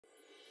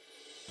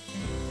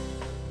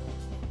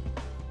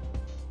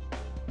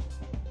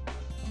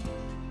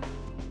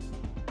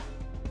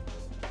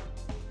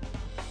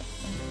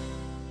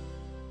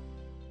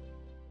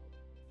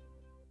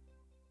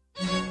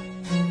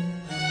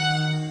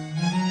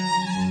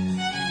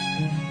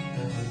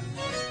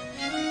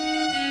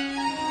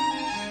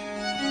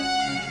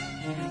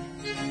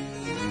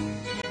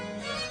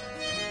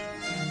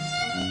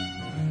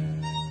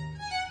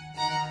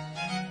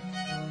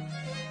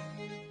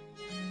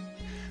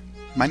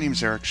My name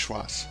is Eric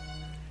Schwass.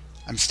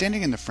 I'm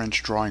standing in the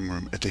French drawing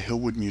room at the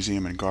Hillwood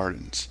Museum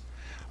Gardens,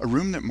 a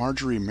room that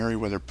Marjorie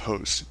Merriweather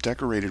Post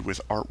decorated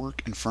with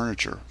artwork and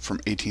furniture from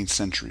 18th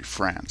century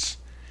France.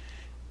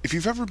 If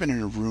you've ever been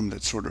in a room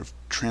that sort of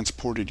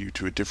transported you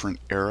to a different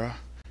era,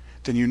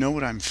 then you know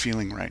what I'm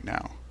feeling right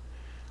now.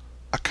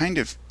 A kind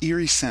of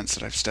eerie sense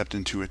that I've stepped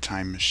into a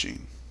time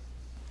machine.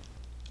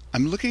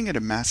 I'm looking at a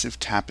massive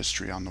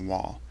tapestry on the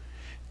wall,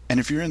 and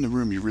if you're in the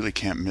room you really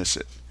can't miss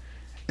it.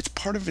 It's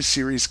part of a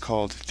series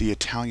called The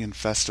Italian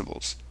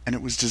Festivals, and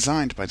it was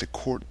designed by the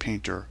court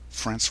painter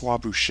François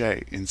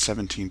Boucher in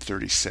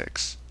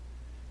 1736.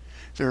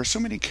 There are so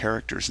many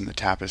characters in the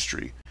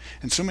tapestry,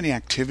 and so many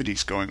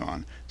activities going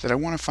on, that I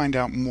want to find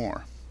out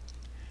more.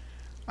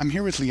 I'm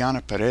here with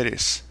Liana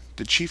Paredes,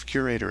 the chief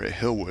curator at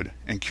Hillwood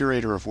and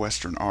curator of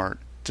Western art,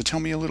 to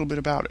tell me a little bit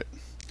about it.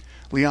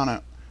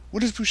 Liana,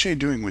 what is Boucher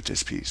doing with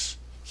this piece?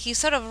 He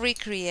sort of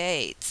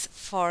recreates,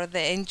 for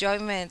the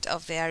enjoyment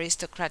of the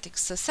aristocratic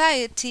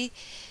society,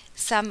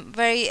 some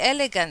very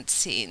elegant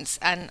scenes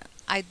and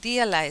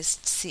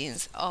idealized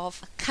scenes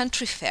of a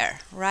country fair,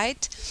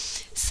 right?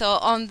 So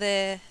on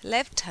the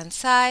left-hand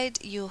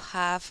side, you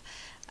have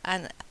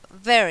a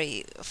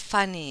very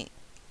funny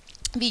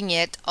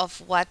vignette of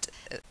what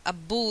a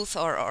booth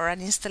or an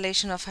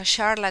installation of a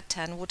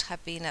charlatan would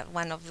have been at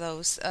one of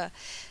those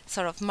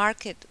sort of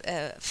market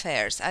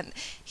fairs, and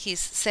he's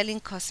selling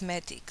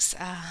cosmetics,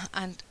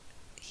 and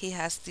he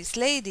has this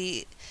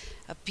lady,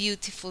 a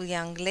beautiful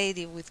young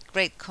lady with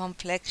great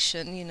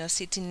complexion,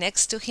 sitting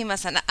next to him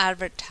as an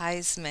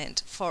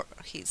advertisement for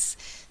his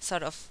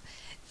sort of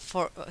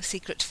for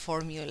secret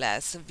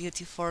formulas,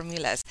 beauty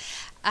formulas.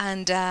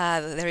 And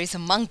there is a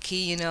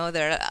monkey,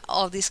 there are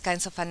all these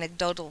kinds of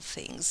anecdotal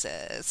things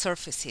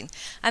surfacing.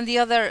 And the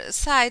other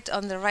side,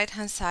 on the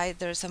right-hand side,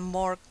 there's a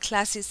more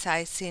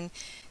classicizing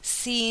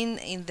scene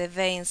in the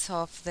veins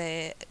of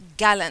the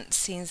gallant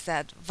scenes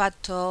that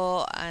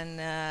Watteau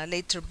and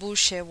later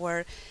Boucher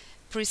were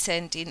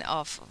presenting,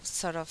 of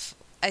sort of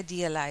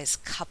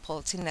idealized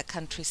couples in a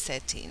country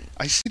setting.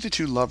 I see the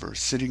two lovers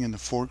sitting in the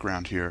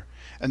foreground here,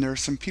 and there are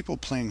some people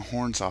playing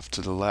horns off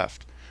to the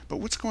left. But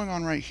what's going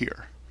on right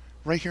here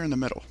in the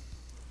middle?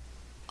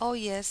 Oh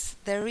yes,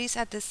 there is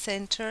at the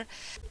center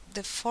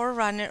the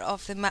forerunner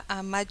of the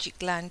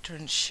magic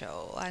lantern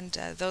show, and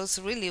those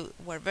really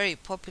were very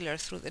popular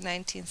through the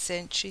 19th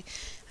century.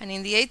 And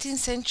in the 18th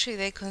century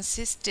they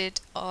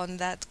consisted on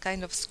that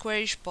kind of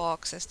squarish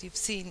box as you've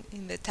seen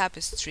in the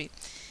tapestry.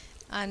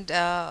 And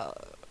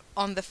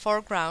on the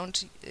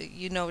foreground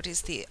you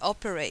notice the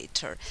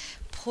operator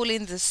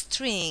pulling the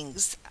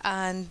strings,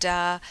 and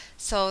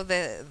so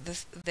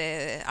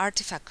the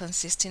artifact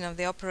consisting of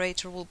the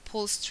operator will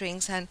pull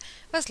strings, and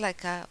it was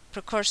like a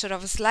precursor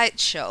of a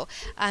slideshow,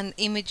 and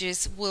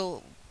images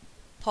will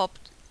pop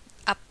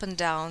up and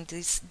down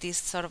this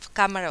sort of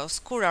camera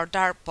oscura or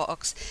dark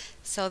box,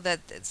 so that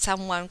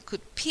someone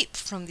could peep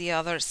from the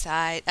other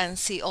side and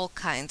see all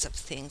kinds of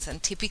things.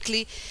 And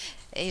typically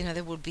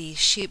there would be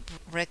ship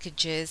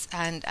wreckages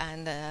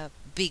and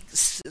big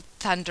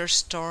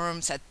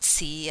thunderstorms at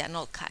sea and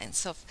all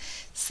kinds of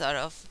sort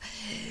of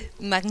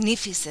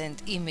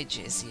magnificent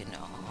images,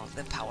 of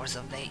the powers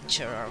of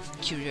nature or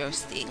of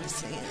curious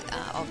things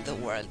of the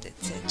world,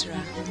 etc.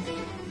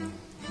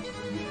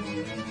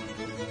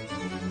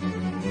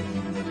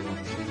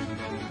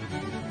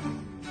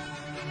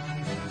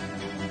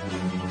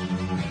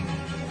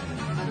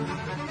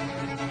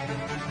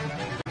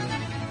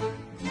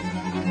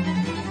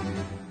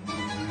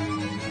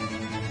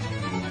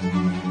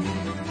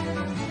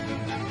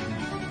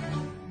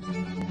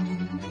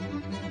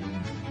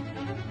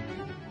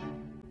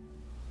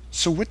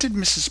 So what did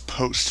Mrs.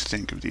 Post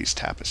think of these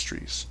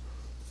tapestries?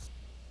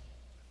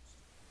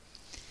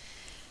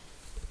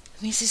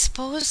 Mrs.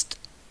 Post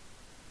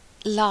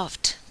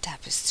loved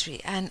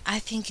tapestry, and I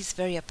think it's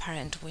very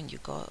apparent when you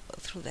go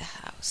through the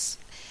house.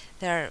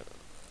 There are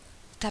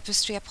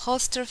tapestry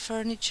upholstered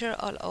furniture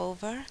all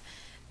over.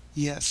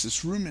 Yes,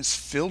 this room is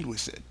filled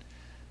with it.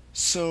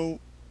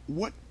 So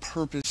what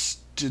purpose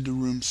did the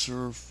room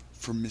serve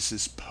for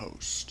Mrs.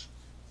 Post?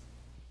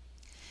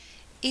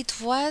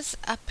 It was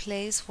a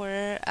place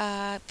where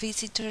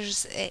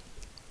visitors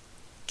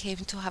came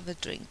to have a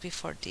drink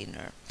before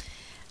dinner,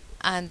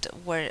 and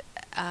where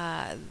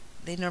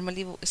they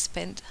normally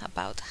spent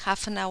about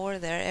half an hour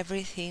there.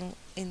 Everything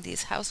in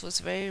this house was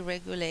very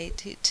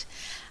regulated,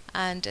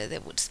 and they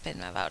would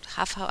spend about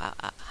half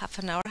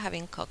an hour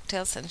having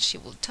cocktails, and she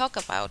would talk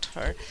about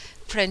her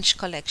French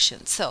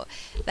collection. So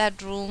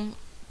that room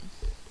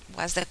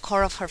was the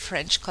core of her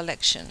French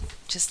collection,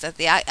 just that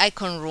the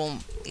icon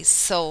room is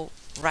so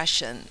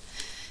Russian.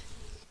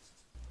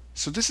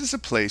 So this is a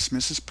place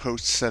Mrs.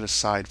 Post set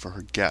aside for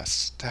her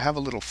guests to have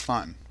a little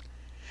fun.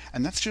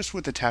 And that's just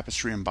what the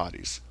tapestry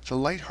embodies, the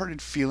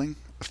light-hearted feeling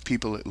of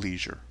people at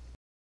leisure.